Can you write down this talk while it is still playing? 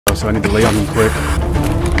Oh, so I need to lay on him quick.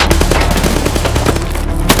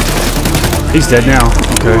 He's dead now.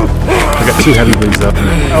 Okay. I got 2 heavy bleeds up.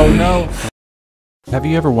 Oh no! Have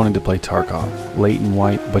you ever wanted to play Tarkov, late and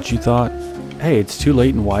wipe, but you thought, hey, it's too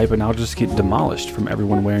late and wipe and I'll just get demolished from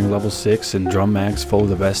everyone wearing level 6 and drum mags full of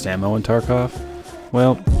the best ammo in Tarkov?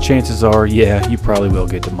 Well, chances are, yeah, you probably will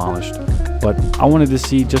get demolished. But I wanted to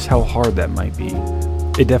see just how hard that might be.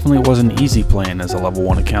 It definitely wasn't easy playing as a level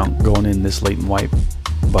 1 account going in this late and wipe,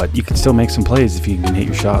 but you can still make some plays if you can hit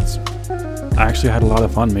your shots. I actually had a lot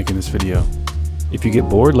of fun making this video. If you get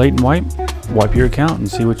bored late and wipe your account and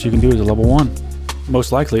see what you can do as a level 1.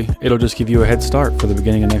 Most likely, it'll just give you a head start for the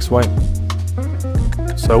beginning of next wipe.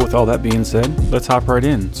 So with all that being said, let's hop right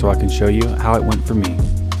in so I can show you how it went for me.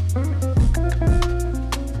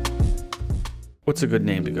 What's a good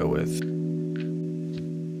name to go with?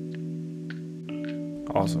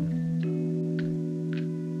 Awesome.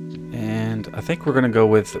 And I think we're gonna go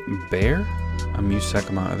with Bear. I'm USEC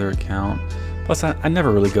on my other account. Plus I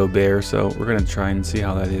never really go Bear, so we're gonna try and see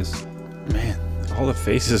how that is. Man, all the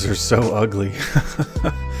faces are so ugly.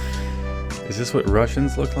 Is this what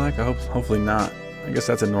Russians look like? Hopefully not. I guess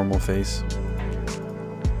that's a normal face.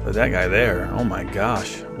 But that guy there, oh my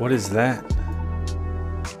gosh, what is that?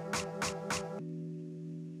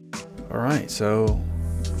 Alright, so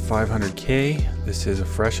 500k. This is a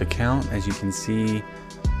fresh account. As you can see,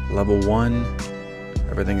 level 1.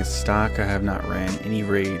 Everything is stock. I have not ran any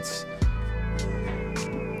raids.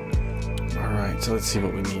 Alright, so let's see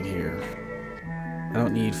what we need here. I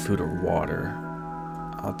don't need food or water.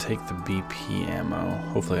 I'll take the BP ammo.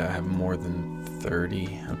 Hopefully I have more than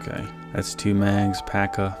 30. Okay, that's 2 mags,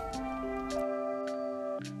 P.A.K.A.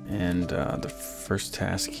 And the first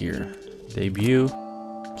task here. Debut.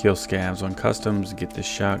 Kill scavs on customs, get this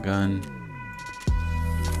shotgun.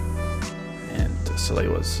 And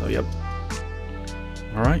Salewas, so yep.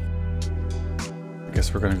 Alright. I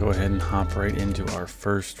guess we're gonna go ahead and hop right into our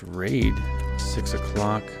first raid. 6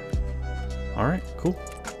 o'clock. Alright, cool.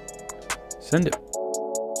 Send it.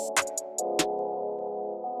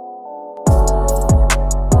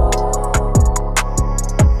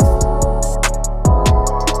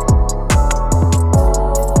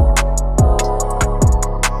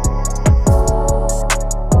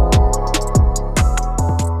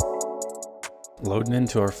 Loading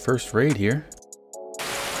into our first raid here.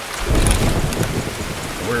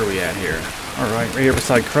 Where are we at here? Alright,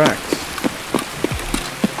 Riverside cracked.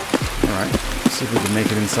 Alright, let's see if we can make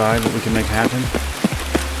it inside, what we can make happen.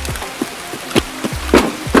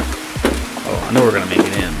 Oh, I know we're gonna make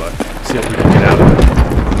it in, but let's see if we can get out of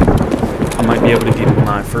it. I might be able to get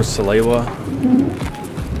my first Salewa,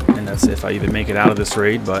 and that's if I even make it out of this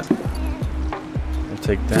raid, but we'll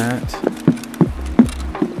take that.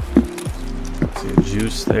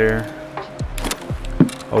 Juice there.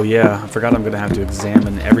 Oh yeah, I forgot I'm gonna have to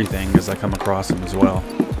examine everything as I come across them as well.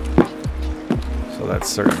 So that's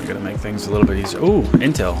certainly gonna make things a little bit easier. Ooh,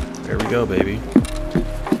 intel. There we go, baby.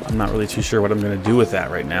 I'm not really too sure what I'm gonna do with that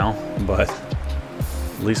right now, but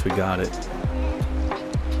at least we got it.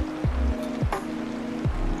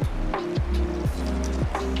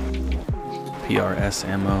 PRS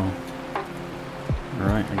ammo.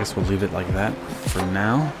 Alright, I guess we'll leave it like that for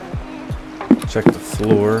now. Check the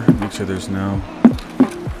floor, make sure there's no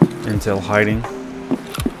intel hiding.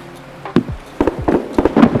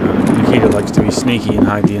 Nikita likes to be sneaky and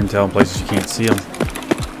hide the intel in places you can't see them.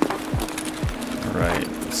 Alright,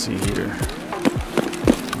 let's see here.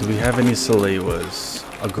 Do we have any Salewas?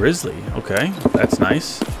 A Grizzly, okay, that's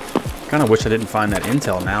nice. Kinda wish I didn't find that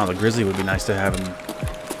intel now. The Grizzly would be nice to have in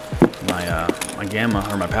my gamma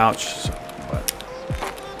or my pouch, so, but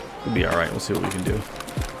it'll be alright, we'll see what we can do.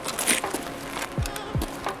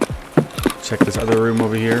 Check this other room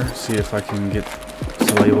over here, see if I can get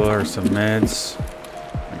Salewa or some meds.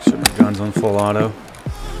 Make sure my gun's on full auto.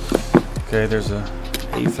 Okay, there's a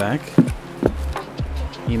AFAC.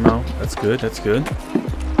 Emo, that's good, that's good.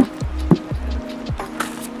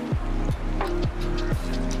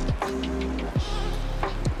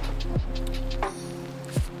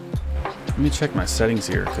 Let me check my settings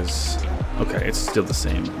here, because, okay, it's still the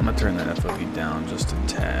same. I'm gonna turn that FOV down just a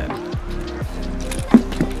tad.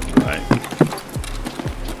 Right.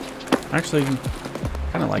 Actually,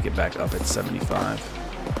 kind of like it back up at 75.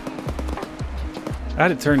 I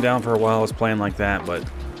had it turned down for a while. I was playing like that, but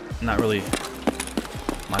not really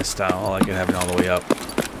my style. I like it having it all the way up.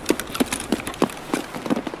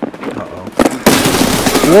 Uh-oh.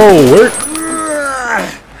 Whoa, where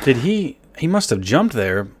did he must have jumped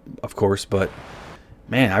there, of course, but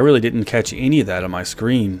man, I really didn't catch any of that on my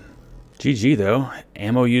screen. GG though.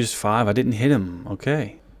 Ammo used 5. I didn't hit him.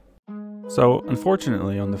 Okay. So,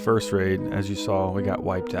 unfortunately, on the first raid, as you saw, we got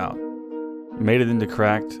wiped out. We made it into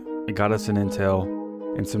Cracked, it got us an intel,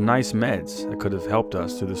 and some nice meds that could have helped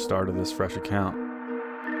us through the start of this fresh account.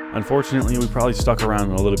 Unfortunately, we probably stuck around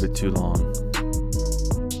a little bit too long.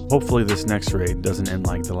 Hopefully this next raid doesn't end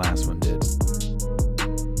like the last one did.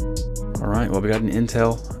 Alright, well we got an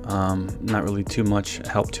intel. Not really too much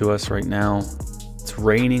help to us right now. It's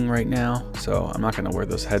raining right now, so I'm not going to wear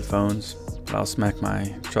those headphones. But I'll smack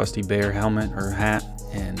my trusty bear helmet or hat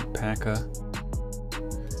and paca.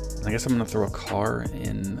 I guess I'm going to throw a car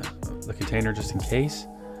in the container just in case.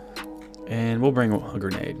 And we'll bring a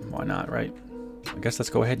grenade. Why not, right? I guess let's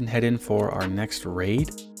go ahead and head in for our next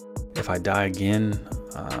raid. If I die again,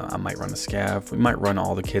 I might run a scav. We might run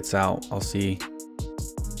all the kits out. I'll see.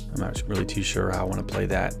 I'm not really too sure how I want to play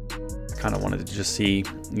that. I kind of wanted to just see,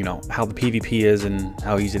 you know, how the PvP is and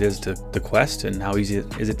how easy it is to quest and how easy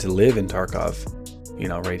is it to live in Tarkov. You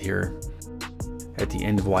know, right here at the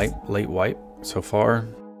end of late wipe. So far,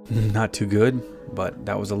 not too good, but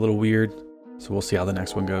that was a little weird. So we'll see how the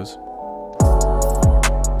next one goes.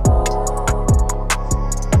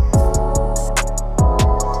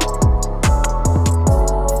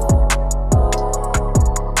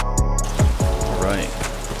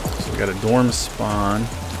 Got a dorm spawn.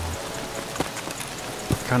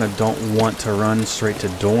 Kind of don't want to run straight to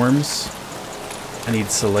dorms. I need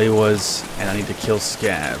Salewas and I need to kill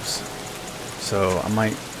scavs. So I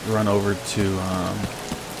might run over to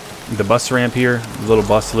the bus ramp here, the little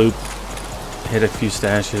bus loop, hit a few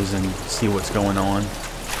stashes and see what's going on.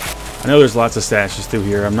 I know there's lots of stashes through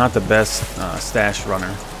here. I'm not the best stash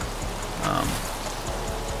runner.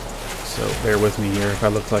 So bear with me here if I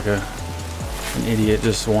look like an idiot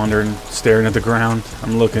just wandering, staring at the ground.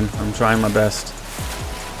 I'm looking. I'm trying my best.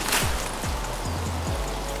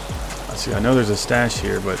 Let's see. I know there's a stash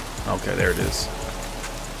here, but okay, there it is.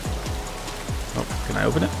 Oh, can I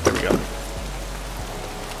open it? There we go.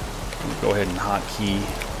 I'm gonna go ahead and hotkey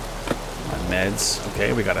my meds.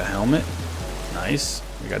 Okay, we got a helmet. Nice.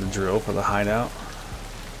 We got a drill for the hideout.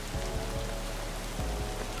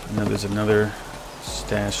 I know there's another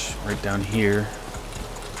stash right down here.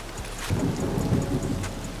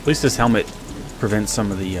 At least this helmet prevents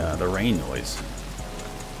some of the rain noise.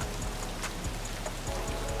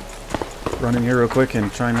 Run in here real quick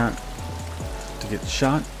and try not to get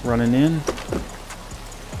shot. Running in.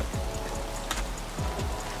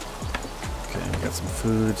 Okay, we got some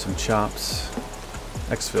food, some chops.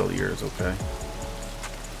 Exfil ears, okay.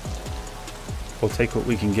 We'll take what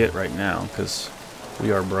we can get right now because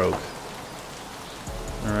we are broke.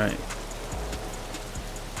 Alright.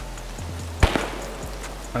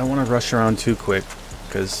 I don't want to rush around too quick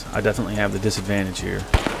because I definitely have the disadvantage here.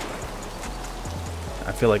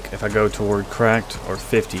 I feel like if I go toward Cracked or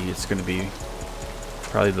 50, it's going to be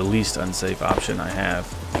probably the least unsafe option I have.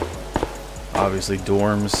 Obviously,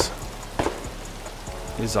 dorms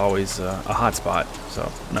is always a hot spot, so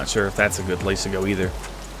I'm not sure if that's a good place to go either.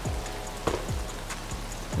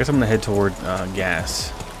 I guess I'm going to head toward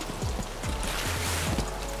gas.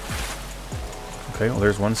 Okay, well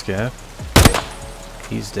there's one scav.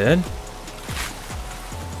 He's dead.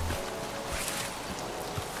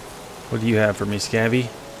 What do you have for me, Scabby?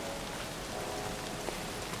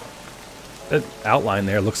 That outline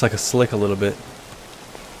there looks like a slick a little bit.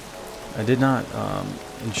 I did not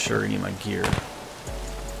insure any of my gear,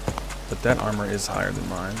 but that armor is higher than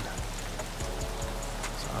mine,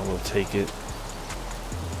 so I will take it.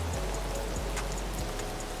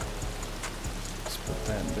 Let's put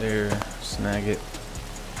that there, snag it.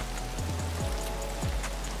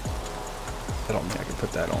 I don't think I can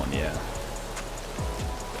put that on, yeah.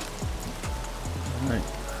 Alright.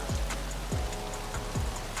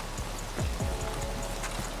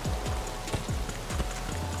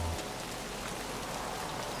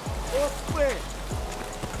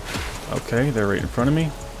 Okay, they're right in front of me.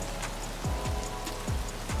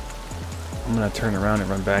 I'm gonna turn around and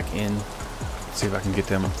run back in. See if I can get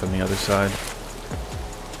them from the other side.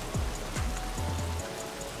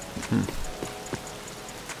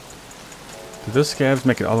 Did those scavs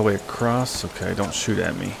make it all the way across? Okay, don't shoot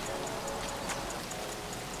at me.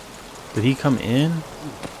 Did he come in?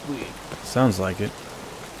 Sounds like it.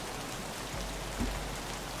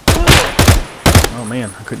 Oh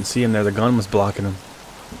man, I couldn't see him there. The gun was blocking him.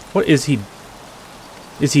 What is he?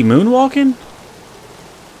 Is he moonwalking?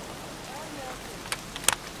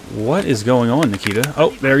 What is going on, Nikita?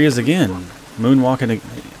 Oh, there he is again. Moonwalking.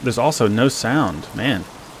 There's also no sound. Man.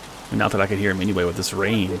 Not that I could hear him anyway with this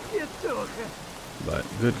rain. But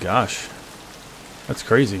good gosh. That's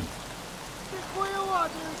crazy.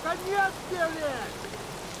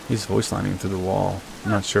 He's voice lining through the wall.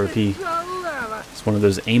 I'm not sure if he It's one of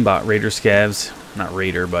those aimbot raider scavs. Not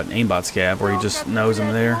raider, but aimbot scav, where he just knows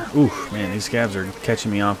I'm there. Ooh, man, these scavs are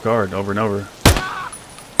catching me off guard over and over.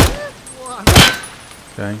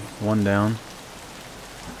 Okay, one down.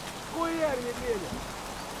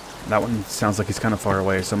 That one sounds like he's kind of far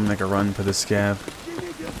away, so I'm going to make a run for this scav.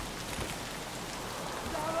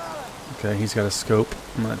 Okay, he's got a scope.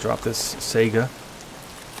 I'm going to drop this Sega.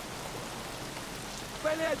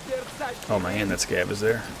 Oh man, that scav is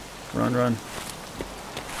there. Run, run.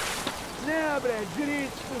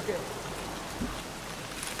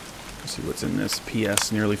 Let's see what's in this.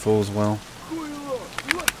 PS nearly full as well.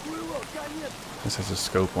 This has a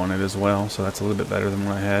scope on it as well, so that's a little bit better than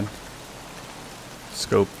what I had.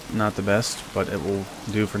 Scope not the best, but it will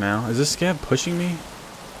do for now. Is this scav pushing me?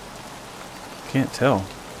 Can't tell.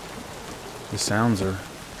 The sounds are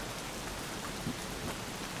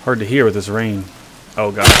hard to hear with this rain.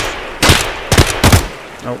 Oh god.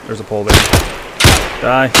 Oh, there's a pole there.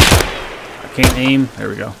 Die. I can't aim. There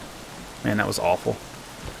we go. Man, that was awful.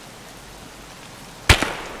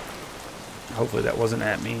 Hopefully that wasn't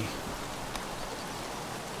at me.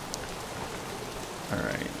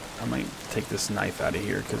 Alright. I might take this knife out of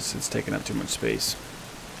here because it's taking up too much space.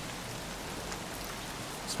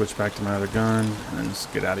 Switch back to my other gun and then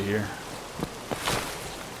just get out of here.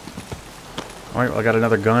 Alright, well, I got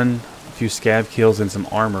another gun, a few scav kills, and some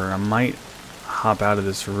armor. I might hop out of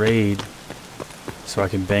this raid so I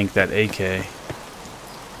can bank that AK.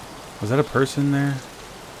 Was that a person there?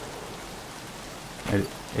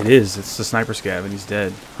 It is. It's the sniper scav and he's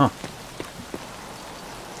dead. Huh.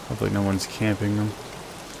 Hopefully no one's camping them.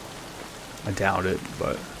 I doubt it,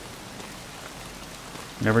 but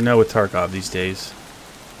you never know with Tarkov these days.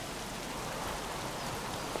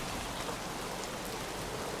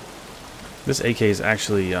 This AK is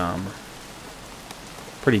actually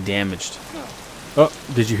pretty damaged. Oh,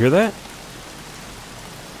 did you hear that?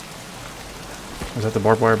 Was that the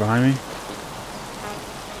barbed wire behind me?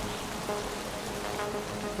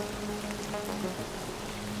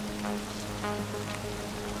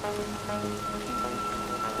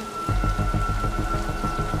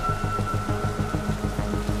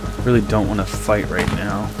 Really don't want to fight right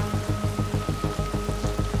now.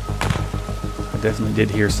 I definitely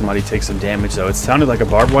did hear somebody take some damage though. It sounded like a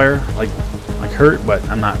barbed wire, like hurt, but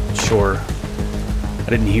I'm not sure. I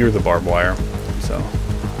didn't hear the barbed wire, so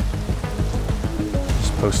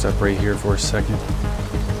just post up right here for a second.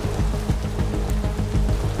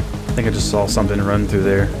 I think I just saw something run through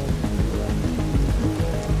there.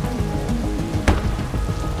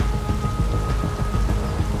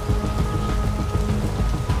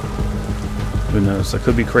 Who knows? I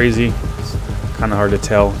could be crazy. It's kind of hard to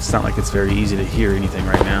tell. It's not like it's very easy to hear anything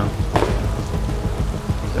right now.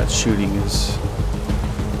 That shooting is...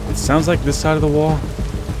 It sounds like this side of the wall.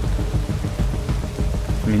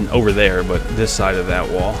 I mean, over there, but this side of that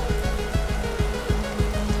wall.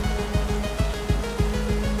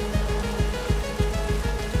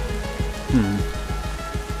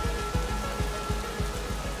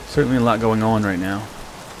 Certainly a lot going on right now.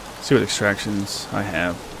 Let's see what extractions I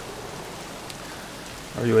have.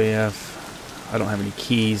 RUAF. I don't have any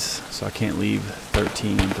keys, so I can't leave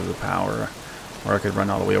 13 to the power. Or I could run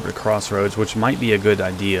all the way over to Crossroads, which might be a good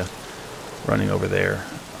idea, running over there.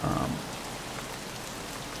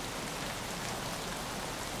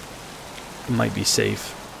 It might be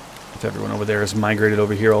safe if everyone over there has migrated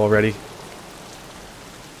over here already.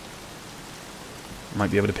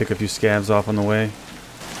 Might be able to pick a few scavs off on the way.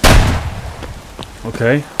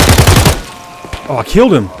 Okay. Oh, I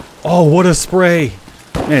killed him! Oh, what a spray!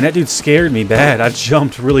 Man, that dude scared me bad. I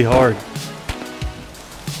jumped really hard.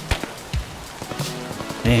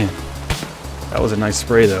 Man, that was a nice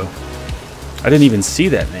spray though. I didn't even see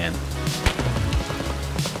that man.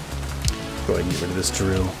 Go ahead and get rid of this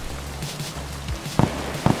drill.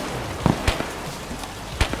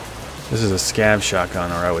 This is a scav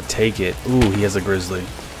shotgun, or I would take it. Ooh, he has a grizzly.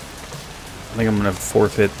 I think I'm gonna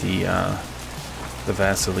forfeit the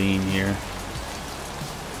Vaseline here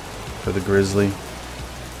for the grizzly.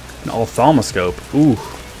 An ophthalmoscope. Ooh,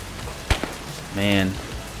 man.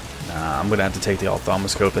 Nah, I'm gonna have to take the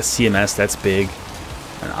ophthalmoscope. A CMS, that's big.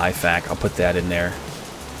 An IFAK, I'll put that in there.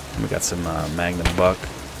 And we got some Magnum Buck.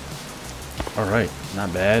 All right,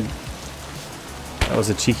 not bad. That was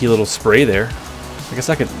a cheeky little spray there. I guess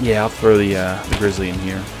I could, yeah, I'll throw the grizzly in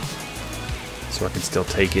here so I can still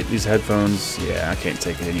take it. These headphones, yeah, I can't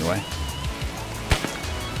take it anyway.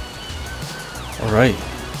 All right.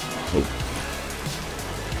 Oh.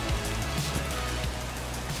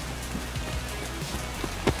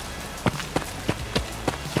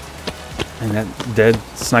 And that dead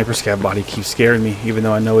sniper scav body keeps scaring me, even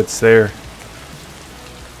though I know it's there.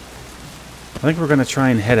 think we're going to try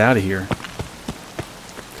and head out of here.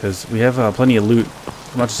 Because we have plenty of loot.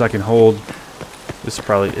 As much as I can hold. This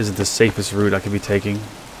probably isn't the safest route I could be taking.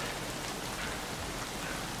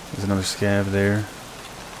 There's another scav there.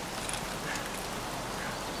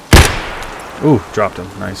 Ooh, dropped him.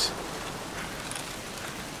 Nice.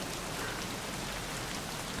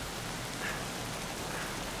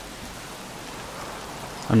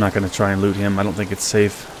 I'm not going to try and loot him. I don't think it's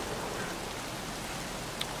safe.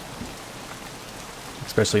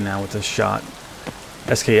 Especially now with this shot.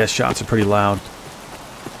 SKS shots are pretty loud.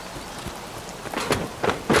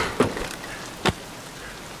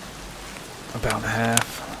 About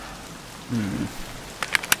half.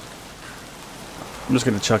 I'm just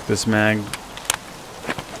going to chuck this mag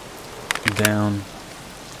down.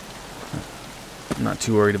 I'm not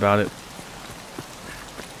too worried about it.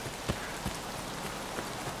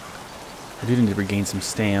 I do need to regain some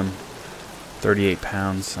stam. 38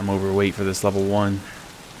 pounds. I'm overweight for this level 1.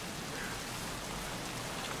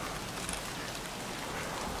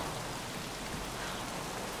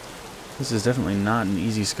 This is definitely not an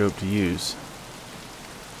easy scope to use.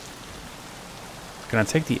 Can I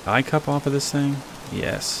take the eye cup off of this thing?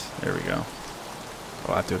 Yes. There we go.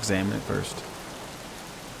 I'll have to examine it first.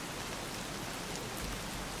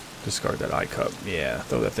 Discard that eye cup. Yeah,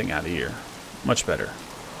 throw that thing out of here. Much better.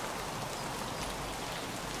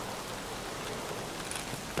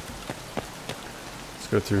 Let's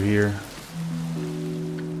go through here.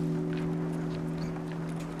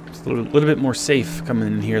 It's a little bit more safe coming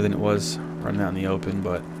in here than it was running out in the open,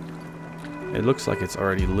 but it looks like it's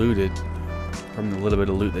already looted from the little bit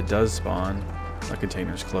of loot that does spawn. My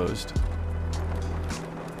container's closed.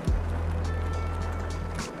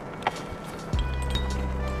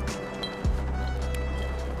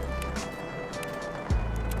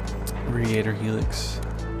 Radiator helix.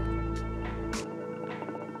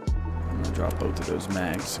 I'm gonna drop both of those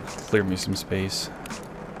mags to clear me some space.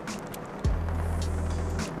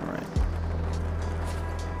 Alright.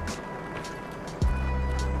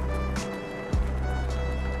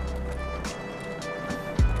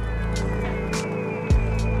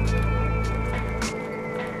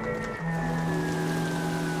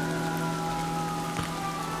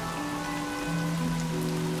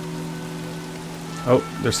 Oh,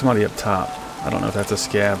 there's somebody up top. I don't know if that's a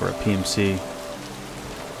scav or a PMC.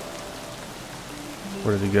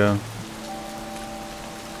 Where did he go?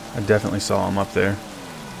 I definitely saw him up there.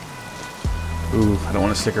 Ooh, I don't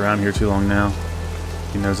want to stick around here too long now.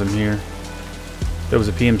 He knows I'm here. If there was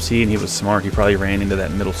a PMC and he was smart, he probably ran into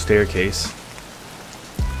that middle staircase.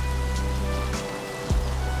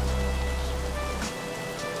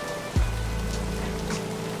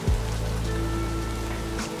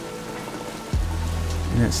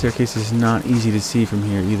 And that staircase is not easy to see from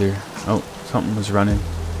here either. Oh, something was running.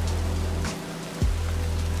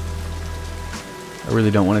 I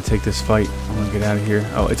really don't want to take this fight. I want to get out of here.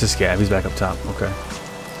 Oh, it's a scav. He's back up top. Okay.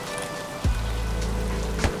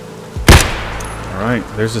 Alright,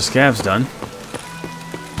 there's the scavs done.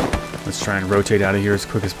 Let's try and rotate out of here as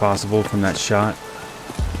quick as possible from that shot.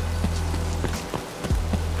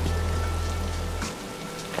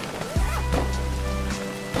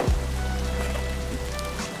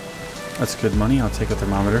 That's good money. I'll take a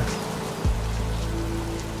thermometer.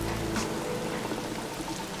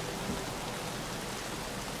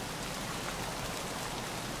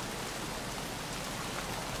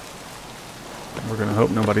 We're gonna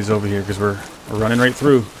hope nobody's over here because we're running right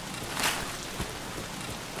through.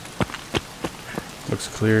 Looks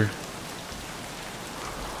clear.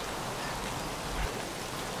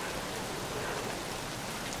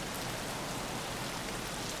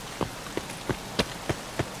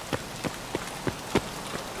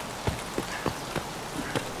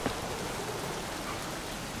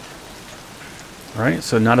 Alright,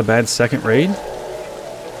 so not a bad second raid.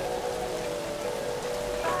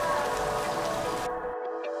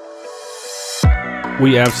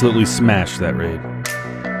 We absolutely smashed that raid.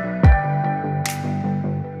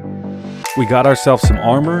 We got ourselves some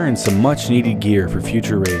armor and some much needed gear for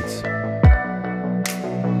future raids.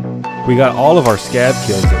 We got all of our scav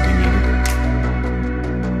kills that we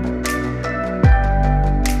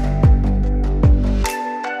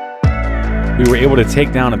needed. We were able to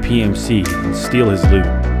take down a PMC and steal his loot.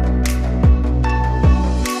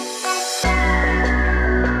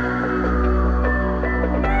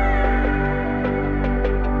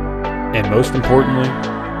 And most importantly,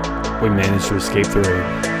 we managed to escape the raid.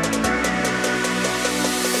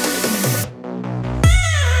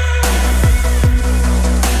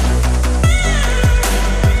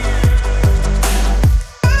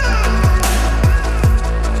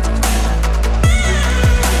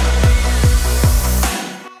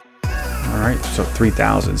 So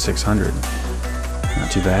 3,600.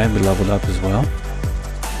 Not too bad. We leveled up as well.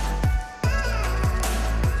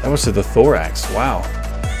 That was to the thorax. Wow.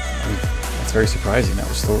 That's very surprising. That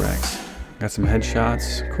was thorax. Got some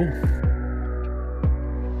headshots. Cool.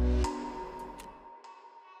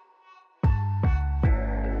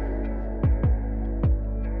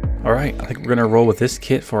 Alright, I think we're going to roll with this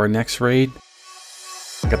kit for our next raid.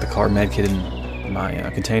 I got the car med kit in my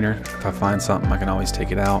container. If I find something, I can always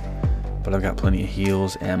take it out. But I've got plenty of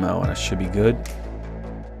heals, ammo, and I should be good.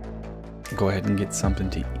 Go ahead and get something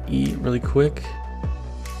to eat really quick.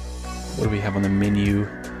 What do we have on the menu?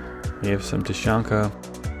 We have some Tashanka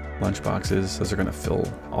lunch boxes. Those are going to fill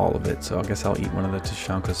all of it, so I guess I'll eat one of the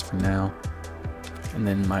Tashankas for now. And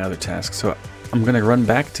then my other task. So I'm going to run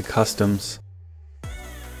back to customs.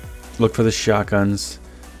 Look for the shotguns.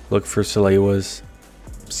 Look for Salewas.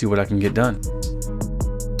 See what I can get done.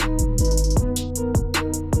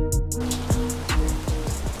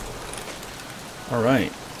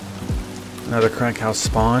 Alright. Another crack house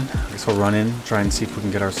spawn. I guess we'll run in, try and see if we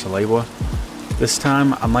can get our Salewa. This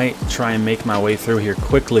time I might try and make my way through here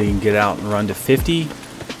quickly and get out and run to 50.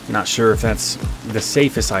 Not sure if that's the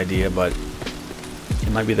safest idea, but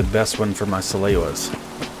it might be the best one for my Salewas.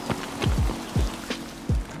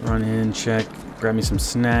 Run in, check, grab me some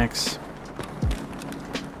snacks.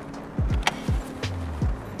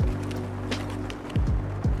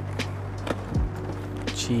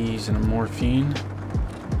 Cheese and a morphine.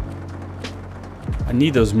 I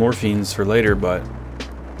need those morphines for later, but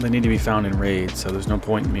they need to be found in raids, so there's no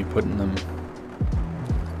point in me putting them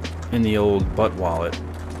in the old butt wallet.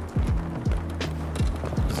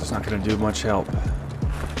 It's not going to do much help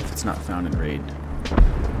if it's not found in raid.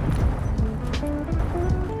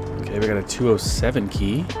 Okay, we got a 207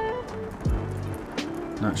 key.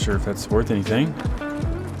 Not sure if that's worth anything.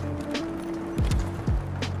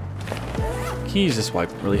 Keys this wipe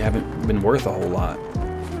really haven't been worth a whole lot.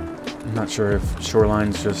 I'm not sure if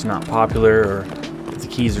Shoreline's just not popular or if the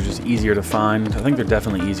keys are just easier to find. I think they're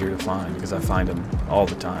definitely easier to find because I find them all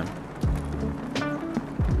the time.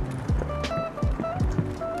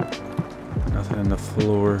 Nothing on the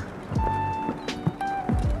floor.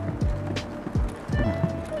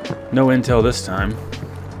 No intel this time.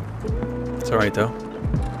 It's alright though.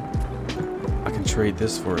 I can trade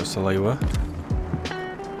this for a Salewa.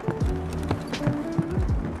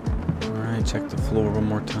 Alright, check the floor one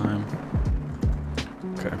more time.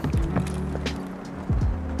 Okay.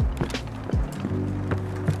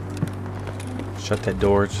 Shut that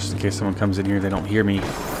door just in case someone comes in here, they don't hear me.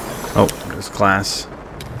 Oh, there's class.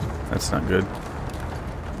 That's not good.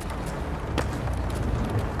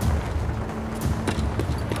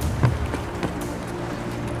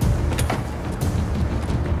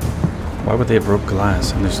 Why would they have broke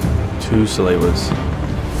glass? And there's two Salewas.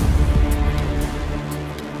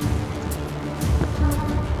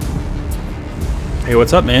 Hey,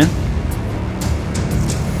 what's up, man?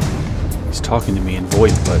 He's talking to me in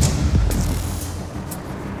VoIP, but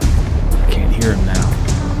I can't hear him now.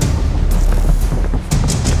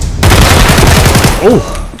 Oh,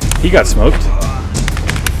 he got smoked.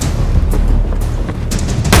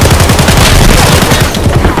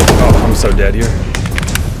 Oh, I'm so dead here.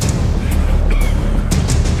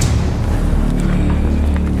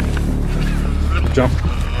 Jump.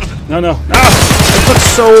 No, no. Ah! It took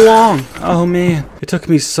so long. Oh, man. It took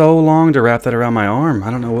me so long to wrap that around my arm.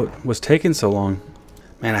 I don't know what was taking so long.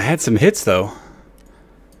 Man, I had some hits, though.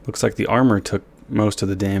 Looks like the armor took most of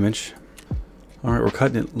the damage. Alright, we're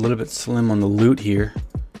cutting it a little bit slim on the loot here.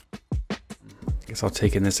 Guess I'll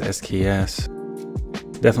take in this SKS.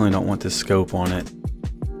 Definitely don't want this scope on it.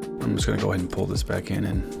 I'm just going to go ahead and pull this back in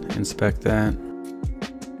and inspect that.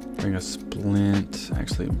 Bring a splint.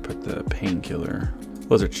 Actually, put the painkiller.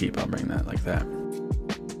 Those are cheap. I'll bring that like that.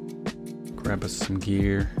 Grab us some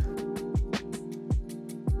gear.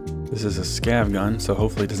 This is a scav gun, so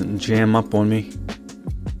hopefully it doesn't jam up on me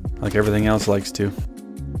like everything else likes to.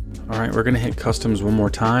 Alright, we're going to hit customs one more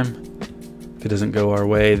time. If it doesn't go our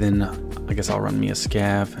way, then I guess I'll run me a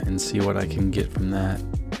scav and see what I can get from that.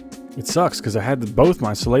 It sucks because I had both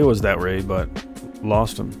my Salewas that raid, but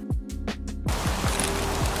lost them.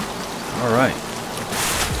 Alright.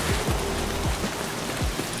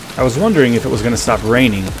 I was wondering if it was going to stop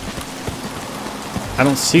raining. I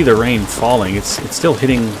don't see the rain falling. It's still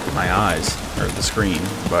hitting my eyes, or the screen,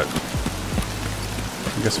 but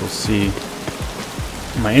I guess we'll see.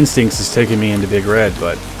 My instincts is taking me into Big Red,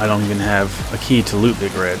 but I don't even have a key to loot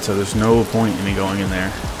Big Red, so there's no point in me going in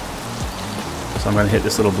there. So I'm going to hit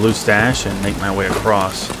this little blue stash and make my way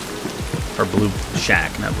across. Or blue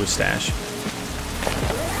shack, not blue stash.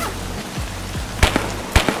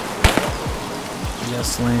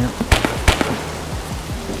 gas lamp.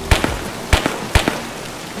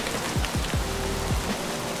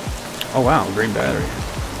 Oh wow, green battery.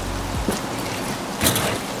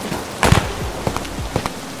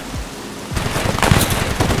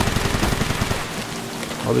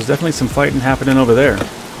 Oh, there's definitely some fighting happening over there.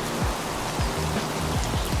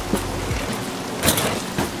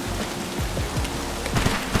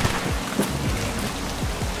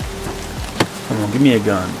 Come on, give me a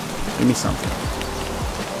gun. Give me something.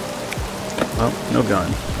 Well, no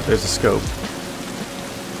gun, but there's a scope.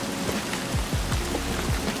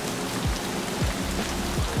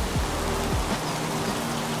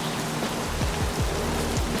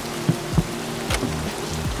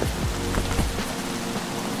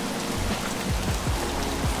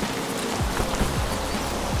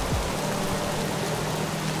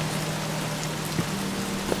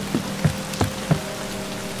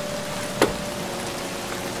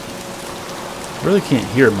 I really can't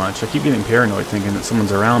hear much. I keep getting paranoid thinking that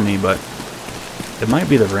someone's around me, but it might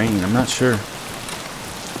be the rain. I'm not sure.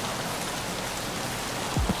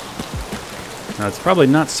 Now, it's probably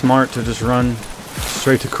not smart to just run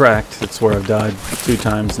straight to cracked. That's where I've died 2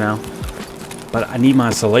 times now. But I need my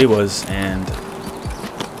Salewas, and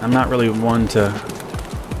I'm not really one to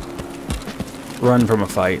run from a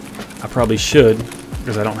fight. I probably should,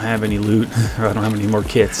 because I don't have any loot, or I don't have any more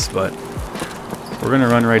kits, but we're going to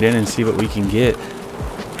run right in and see what we can get.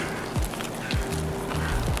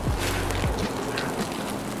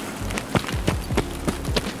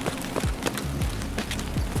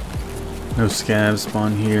 No scavs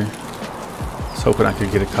spawn here. I was hoping I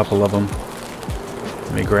could get a couple of them.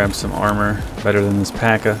 Let me grab some armor. Better than this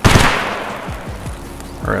P.A.C.A.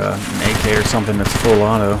 Or an AK or something that's full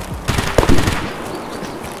auto.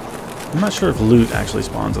 I'm not sure if loot actually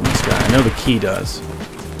spawns on this guy. I know the key does.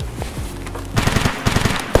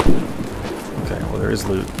 Well, there is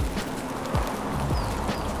loot.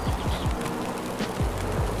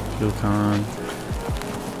 Fuel con.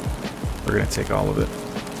 We're gonna take all of it.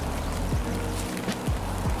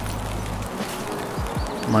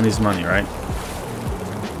 Money's money, right?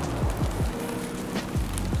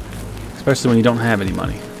 Especially when you don't have any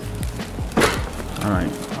money.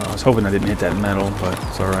 Alright. I was hoping I didn't hit that metal, but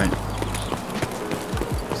it's alright.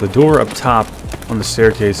 So the door up top on the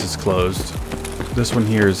staircase is closed. This one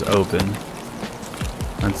here is open.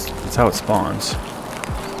 That's how it spawns.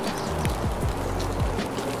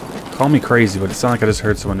 Call me crazy, but it sounded like I just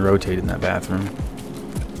heard someone rotate in that bathroom.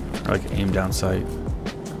 Or like aim down sight.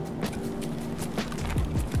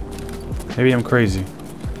 Maybe I'm crazy.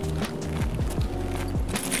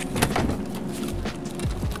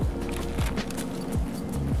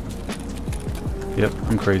 Yep,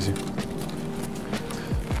 I'm crazy.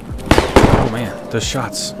 Oh man, those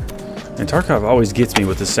shots. And Tarkov always gets me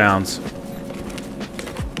with the sounds.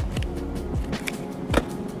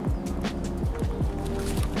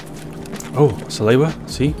 Oh, Salewa,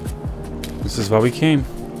 see? This is why we came.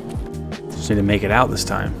 Just need to make it out this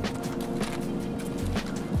time.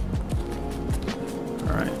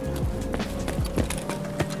 Alright.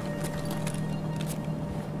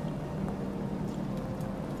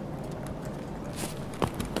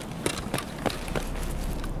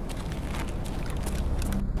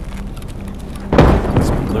 It's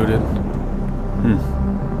been looted.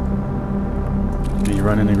 Do you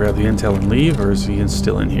run in and grab the intel and leave, or is he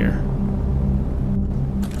still in here?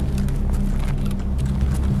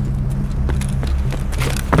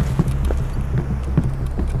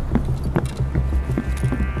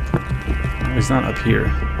 He's not up here,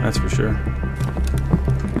 that's for sure.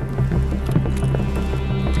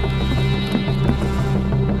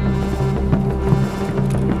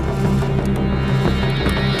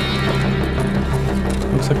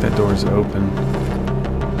 Looks like that door is open.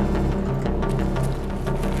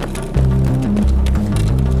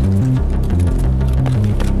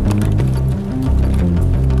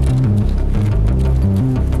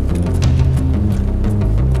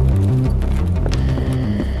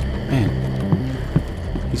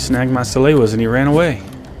 Snagged my Salewas and he ran away.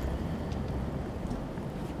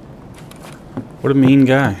 What a mean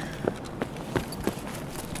guy.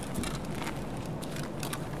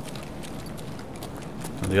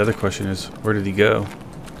 Well, the other question is, where did he go?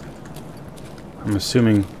 I'm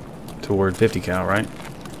assuming toward 50 cal, right?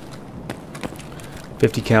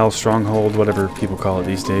 50 cal, stronghold, whatever people call it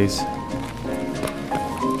these days.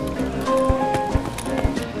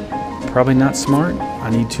 Probably not smart. I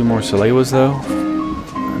need 2 more Salewas though.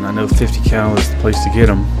 And I know 50 cal is the place to get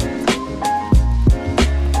them.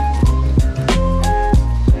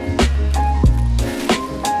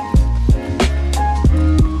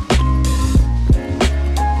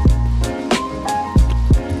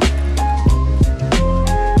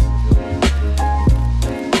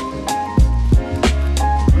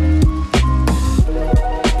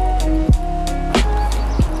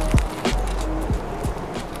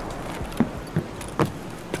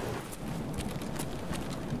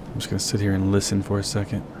 gonna sit here and listen for a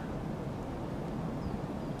second.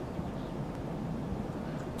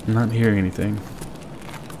 I'm not hearing anything.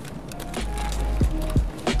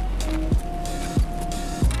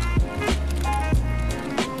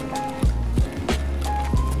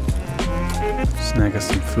 Snag us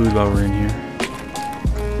some food while we're in here.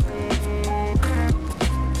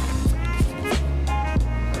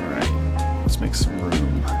 Alright, let's make some room.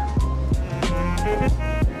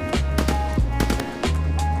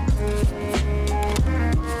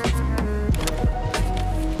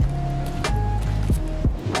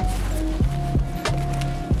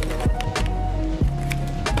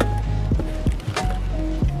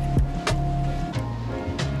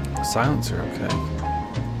 Silencer, okay.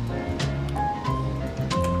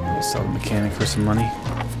 We'll sell the mechanic for some money.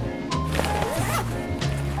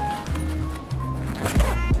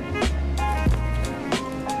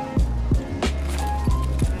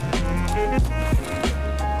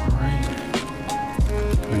 Alright.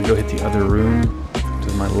 I'm gonna go hit the other room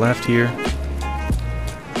to my left here.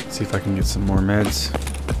 See if I can get some more meds.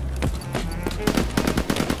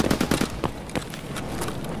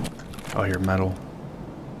 Oh, here, metal.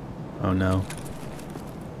 Oh no.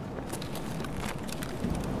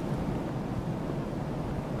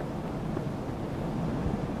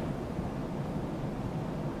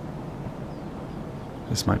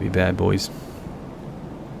 This might be bad, boys.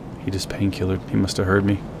 He just painkillered. He must have heard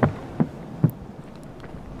me.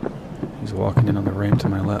 He's walking in on the ramp to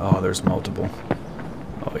my left. Oh, there's multiple.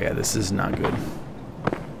 Oh yeah, this is not good.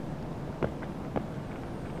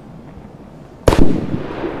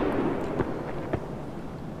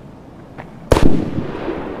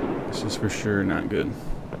 This is for sure not good.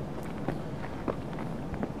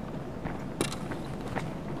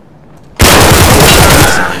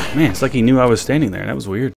 Man, it's like he knew I was standing there. That was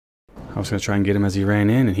weird. I was gonna try and get him as he ran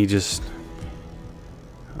in, and he just...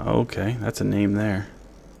 Okay, that's a name there.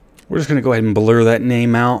 We're just gonna go ahead and blur that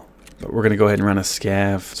name out, but we're gonna go ahead and run a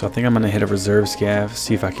scav. So I think I'm gonna hit a reserve scav,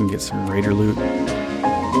 see if I can get some raider loot.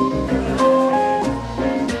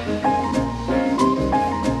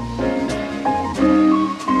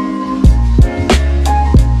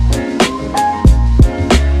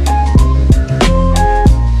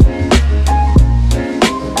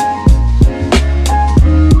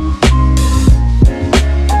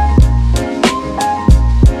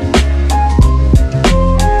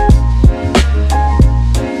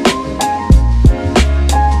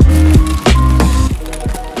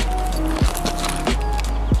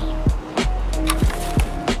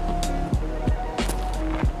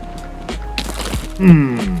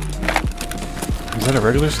 Is that a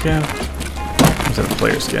regular scav? Or is that a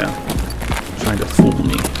player scav? Trying to fool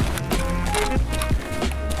me.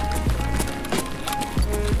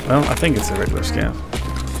 Well, I think it's a regular scav.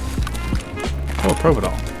 Oh,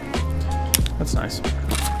 Providol. That's nice.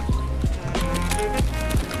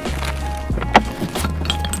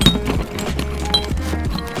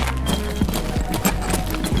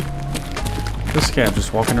 This scav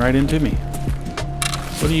just walking right into me.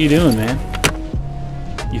 What are you doing, man?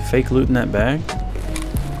 You fake looting that bag?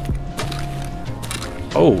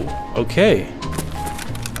 Oh, okay.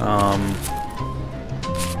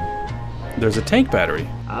 There's a tank battery.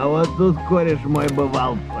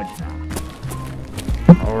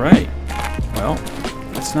 Alright. Well,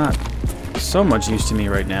 that's not so much use to me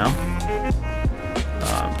right now.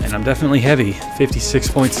 And I'm definitely heavy.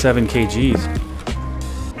 56.7 kgs.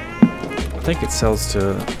 I think it sells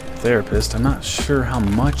to a therapist. I'm not sure how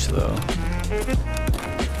much, though.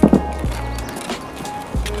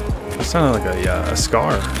 It sounded like a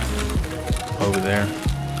scar over there.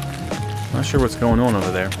 Not sure what's going on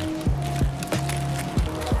over there.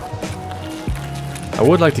 I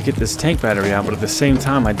would like to get this tank battery out, but at the same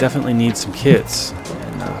time, I definitely need some kits.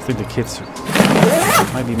 And I think the kits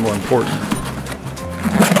might be more important.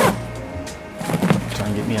 Try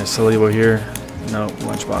and get me a Salibo here. No,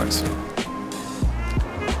 lunchbox.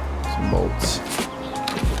 Some bolts.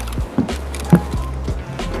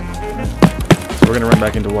 So we're going to run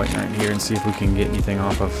back into White Knight here and see if we can get anything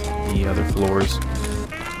off of the other floors.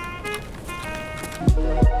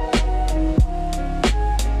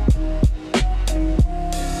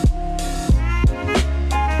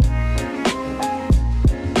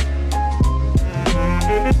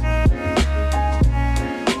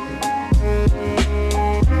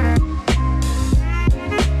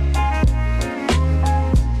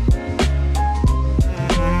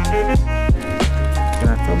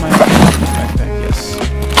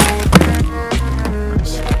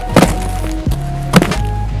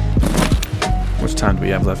 Time do we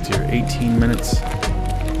have left here? 18 minutes.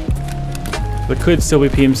 There could still be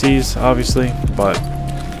PMCs, obviously, but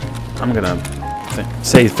I'm gonna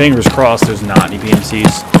say fingers crossed there's not any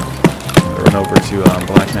PMCs. I'll run over to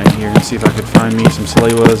Black Knight here and see if I could find me some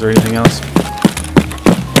Salewas or anything else.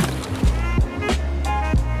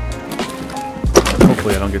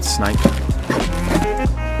 Hopefully I don't get sniped.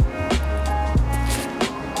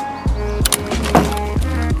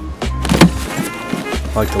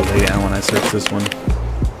 I like to lay down when I search this one.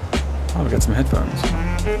 Oh, we got some headphones.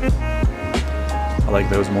 I like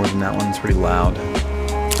those more than that one. It's pretty loud.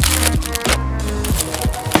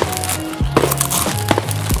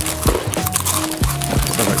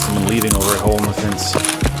 Sounds like someone leaving over a hole in the fence.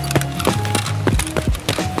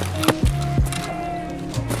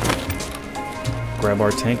 Grab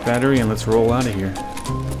our tank battery and let's roll out of here.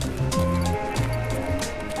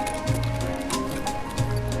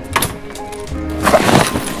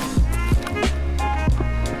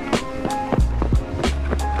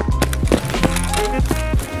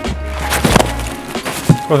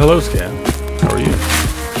 Oh, hello, Scav. How are you?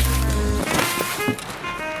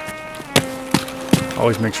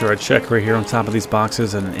 Always make sure I check right here on top of these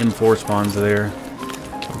boxes, and an M4 spawns there.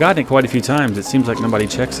 I've gotten it quite a few times. It seems like nobody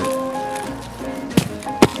checks it.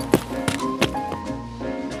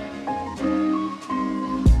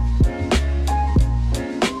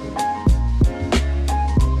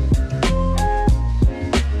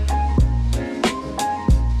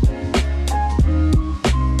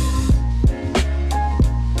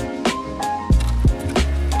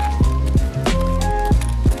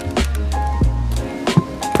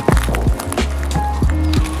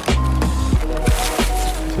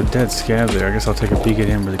 Dead scav there. I guess I'll take a peek at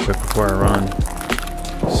him really quick before I run.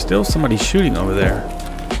 Still somebody shooting over there.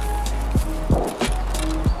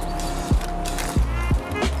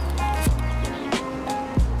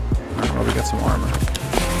 Alright, well, we got some armor.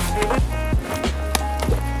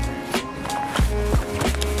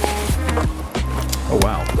 Oh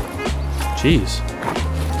wow. Jeez.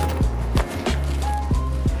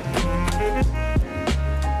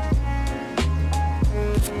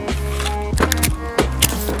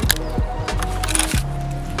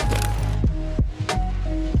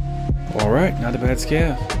 Alright, not a bad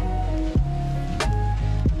scav.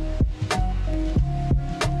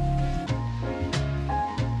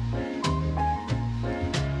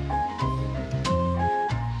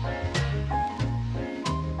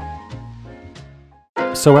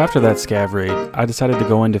 So after that scav raid, I decided to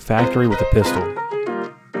go into factory with a pistol.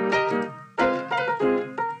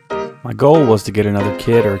 My goal was to get another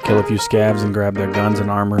kit or kill a few scavs and grab their guns and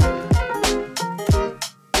armor.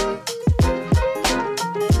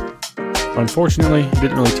 Unfortunately, it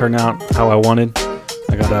didn't really turn out how I wanted.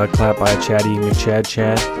 I got clapped by a chatty McChad,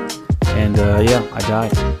 and yeah, I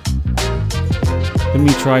died. Then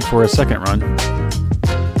we tried for a second run.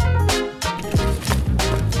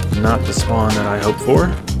 Not the spawn that I hoped for.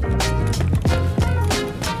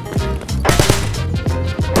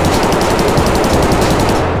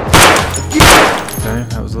 Okay,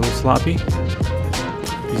 that was a little sloppy.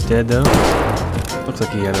 He's dead though. Looks like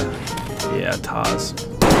he had a, yeah, Taz.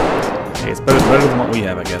 Hey, it's better than what we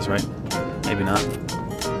have, I guess, right? Maybe not.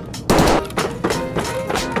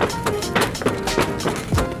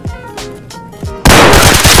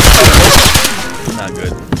 Not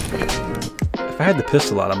good. If I had the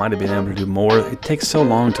pistol out, I might have been able to do more. It takes so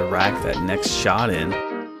long to rack that next shot in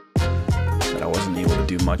that I wasn't able to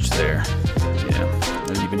do much there. Yeah, I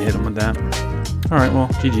didn't even hit him with that. Alright, well,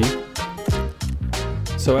 GG.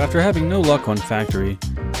 So after having no luck on factory,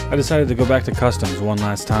 I decided to go back to customs one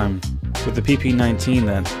last time. With the PP-19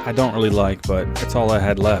 that I don't really like, but it's all I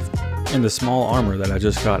had left, and the small armor that I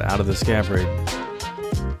just got out of the scav raid.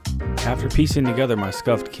 After piecing together my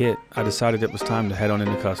scuffed kit, I decided it was time to head on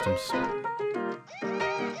into customs.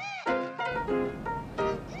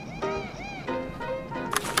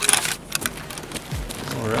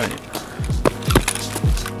 Alright.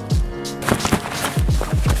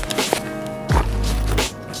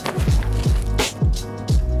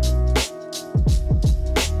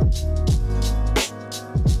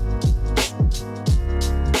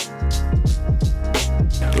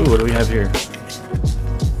 Ooh, what do we have here?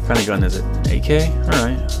 What kind of gun is it? AK?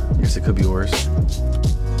 Alright. I guess it could be worse.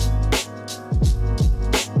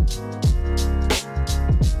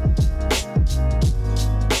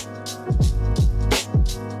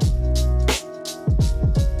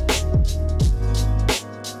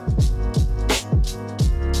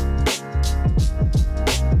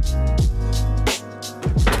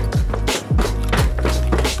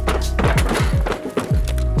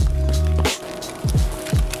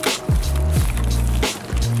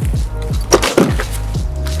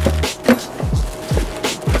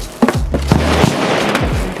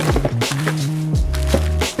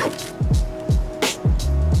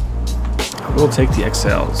 We'll take the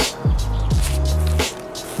XLs.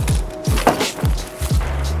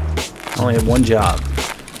 I only had one job.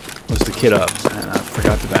 Was to kit up, and I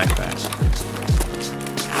forgot the backpack.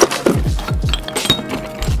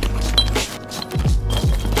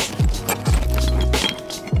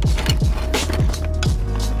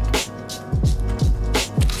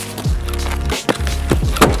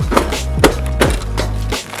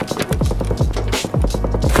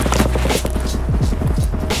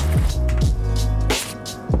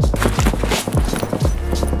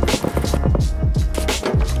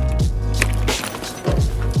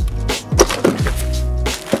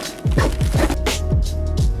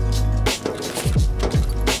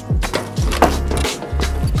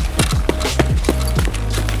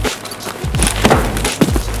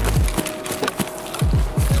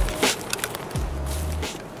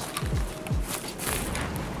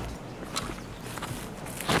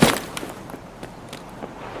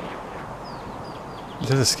 Is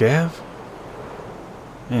that a scav?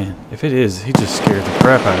 Man, if it is, he just scared the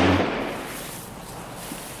crap out of me.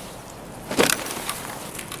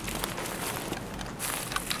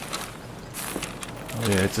 Oh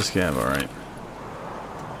yeah, it's a scav, alright.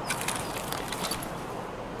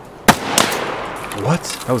 What?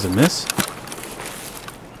 That was a miss?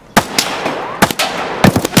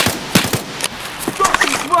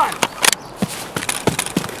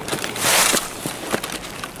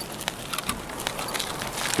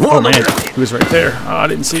 Oh man, he was right there. Oh, I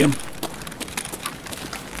didn't see him.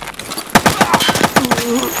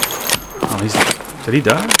 Oh, did he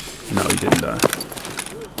die? No, he didn't die.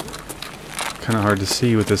 Kind of hard to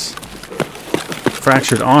see with this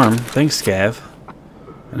fractured arm. Thanks, Scav.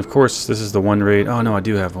 And of course, this is the one raid. Oh no, I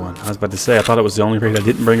do have one. I was about to say, I thought it was the only raid I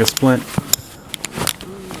didn't bring a splint.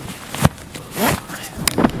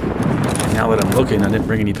 And now that I'm looking, I didn't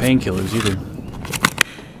bring any painkillers either.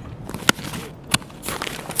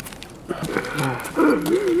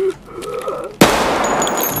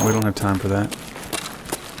 We don't have time for that.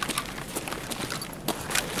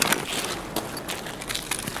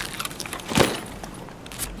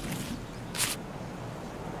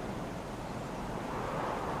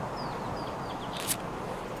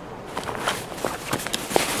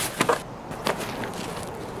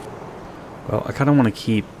 Well, I kind of want to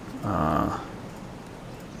keep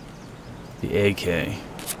the AK.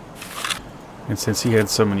 And since he had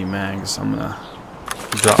so many mags, I'm going to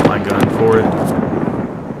drop my gun for it.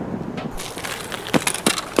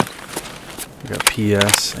 Got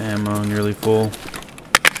PS ammo nearly full.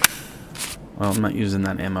 Well, I'm not using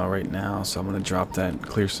that ammo right now, so I'm going to drop that and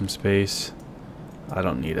clear some space. I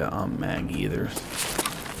don't need a mag either.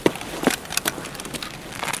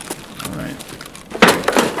 Alright.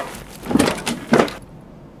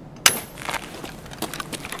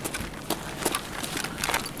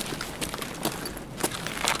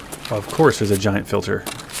 Well, of course there's a giant filter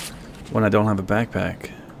when I don't have a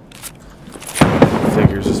backpack.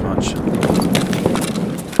 Figures as much.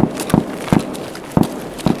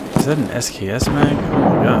 Is that an SKS mag? Oh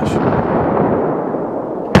my gosh.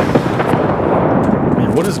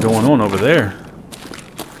 Man, what is going on over there?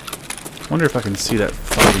 Wonder if I can see that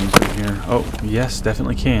fighting from here. Oh, yes,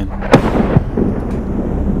 definitely can.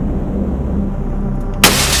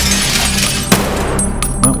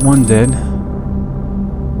 Well, one dead.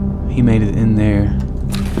 He made it in there.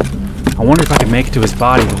 I wonder if I can make it to his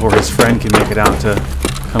body before his friend can make it out to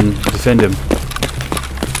come defend him.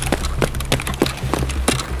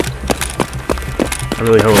 I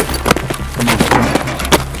really hope. Come on, come on.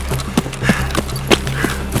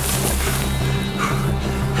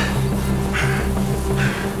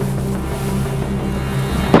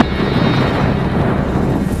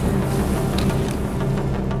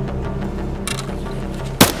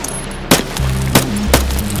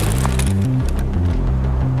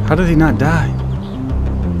 How did he not die?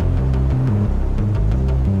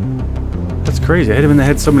 That's crazy. I hit him in the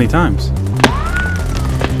head so many times.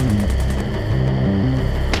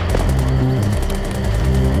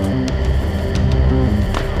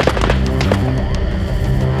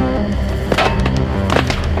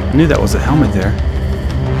 I knew that was a helmet there,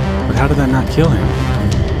 but how did that not kill him?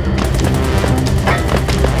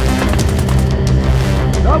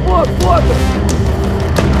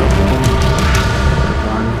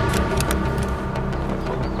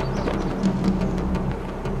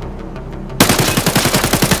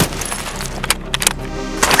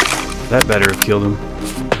 That better have killed him.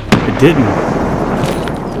 It didn't.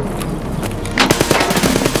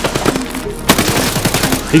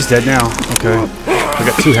 He's dead now. Okay. I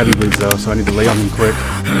got 2 heavy bleeds though, so I need to lay on him quick.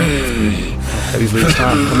 Heavy bleeds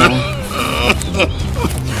top, come on.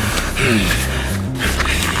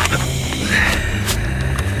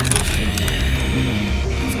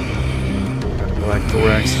 black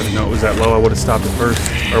thorax. I didn't know it was that low. I would have stopped it first,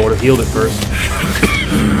 or would have healed it first.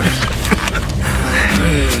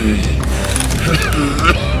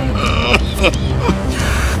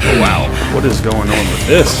 Oh wow, what is going on with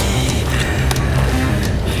this?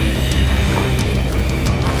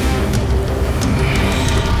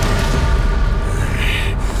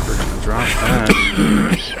 We're gonna drop that.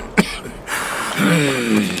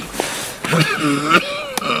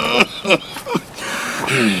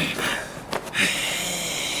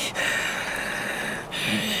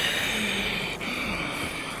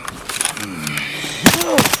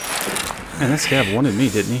 Man, that scab wanted me,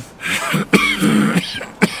 didn't he?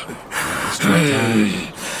 Let's try that.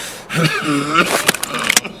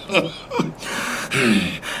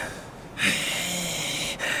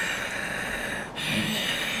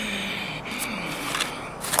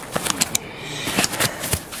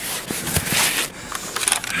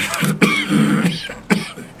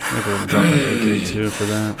 Maybe we'll drop an AK-2 for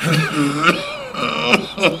that.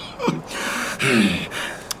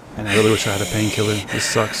 And I really wish I had a painkiller. This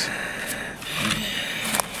sucks.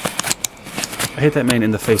 I hit that man in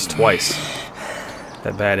the face twice.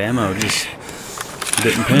 That bad ammo just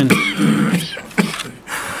didn't pin.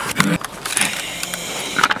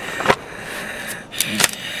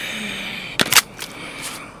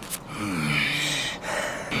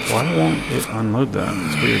 Why won't it unload that?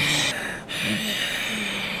 It's weird.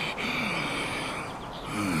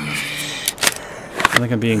 I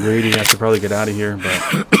think I'm being greedy. I should probably get out of here,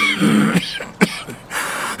 but...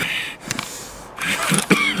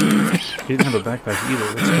 He didn't have a backpack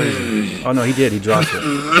either. That's crazy. Oh no, he did. He dropped it.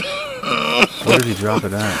 Where did he drop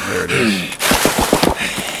it at? There it is.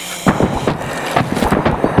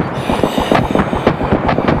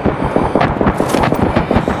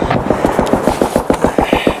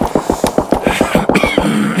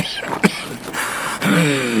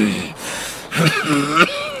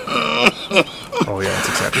 Oh yeah, that's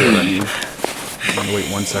exactly what I need. I'm gonna wait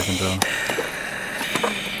 1 second though.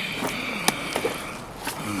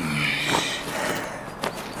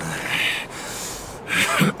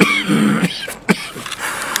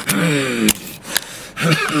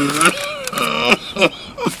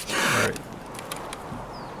 Alright.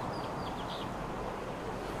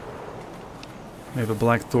 We have a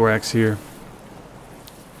black thorax here.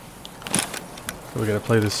 So we gotta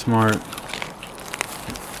play this smart.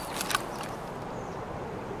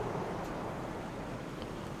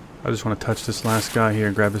 I just want to touch this last guy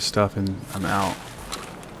here, grab his stuff, and I'm out.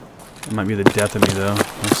 It might be the death of me though.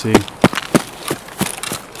 We'll see.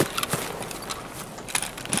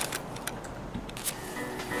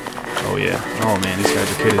 Oh yeah. Oh man, these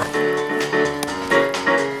guys are kidding.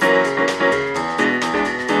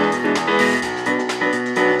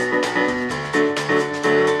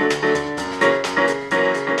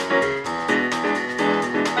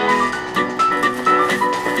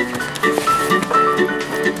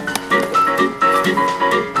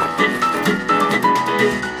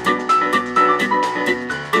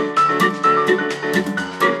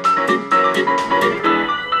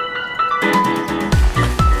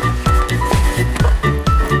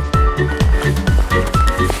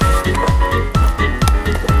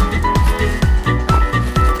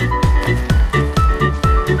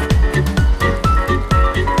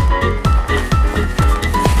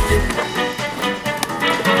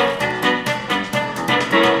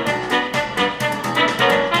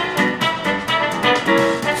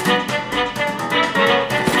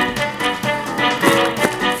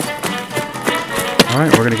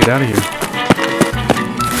 Alright, we're gonna get out of here.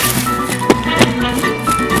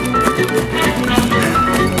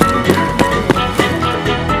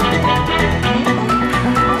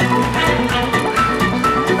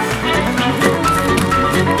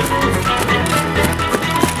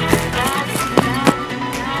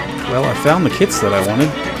 Well, I found the kits that I wanted.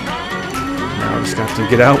 Now I just have to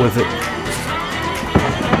get out with it.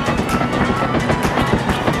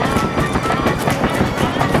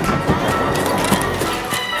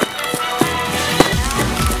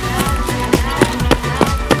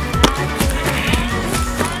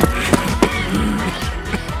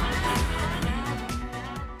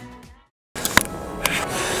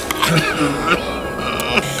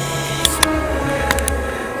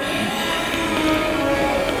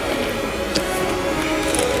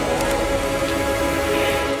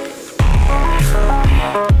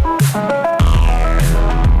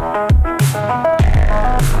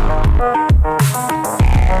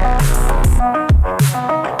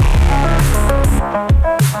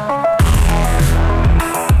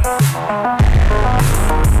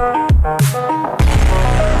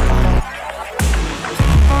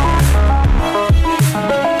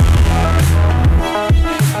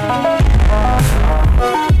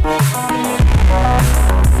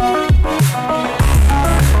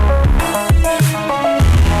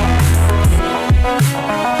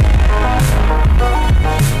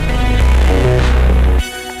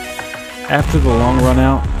 After the long run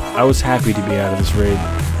out, I was happy to be out of this raid.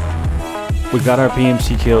 We got our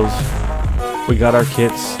PMC kills, we got our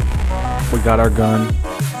kits, we got our gun,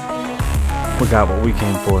 we got what we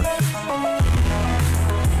came for.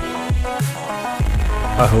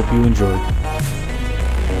 I hope you enjoyed.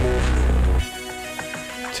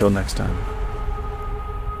 Till next time.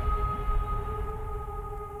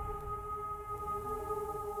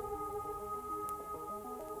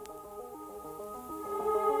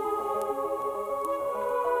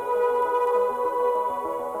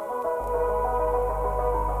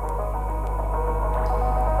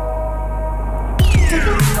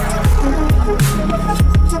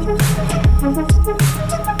 Thank you.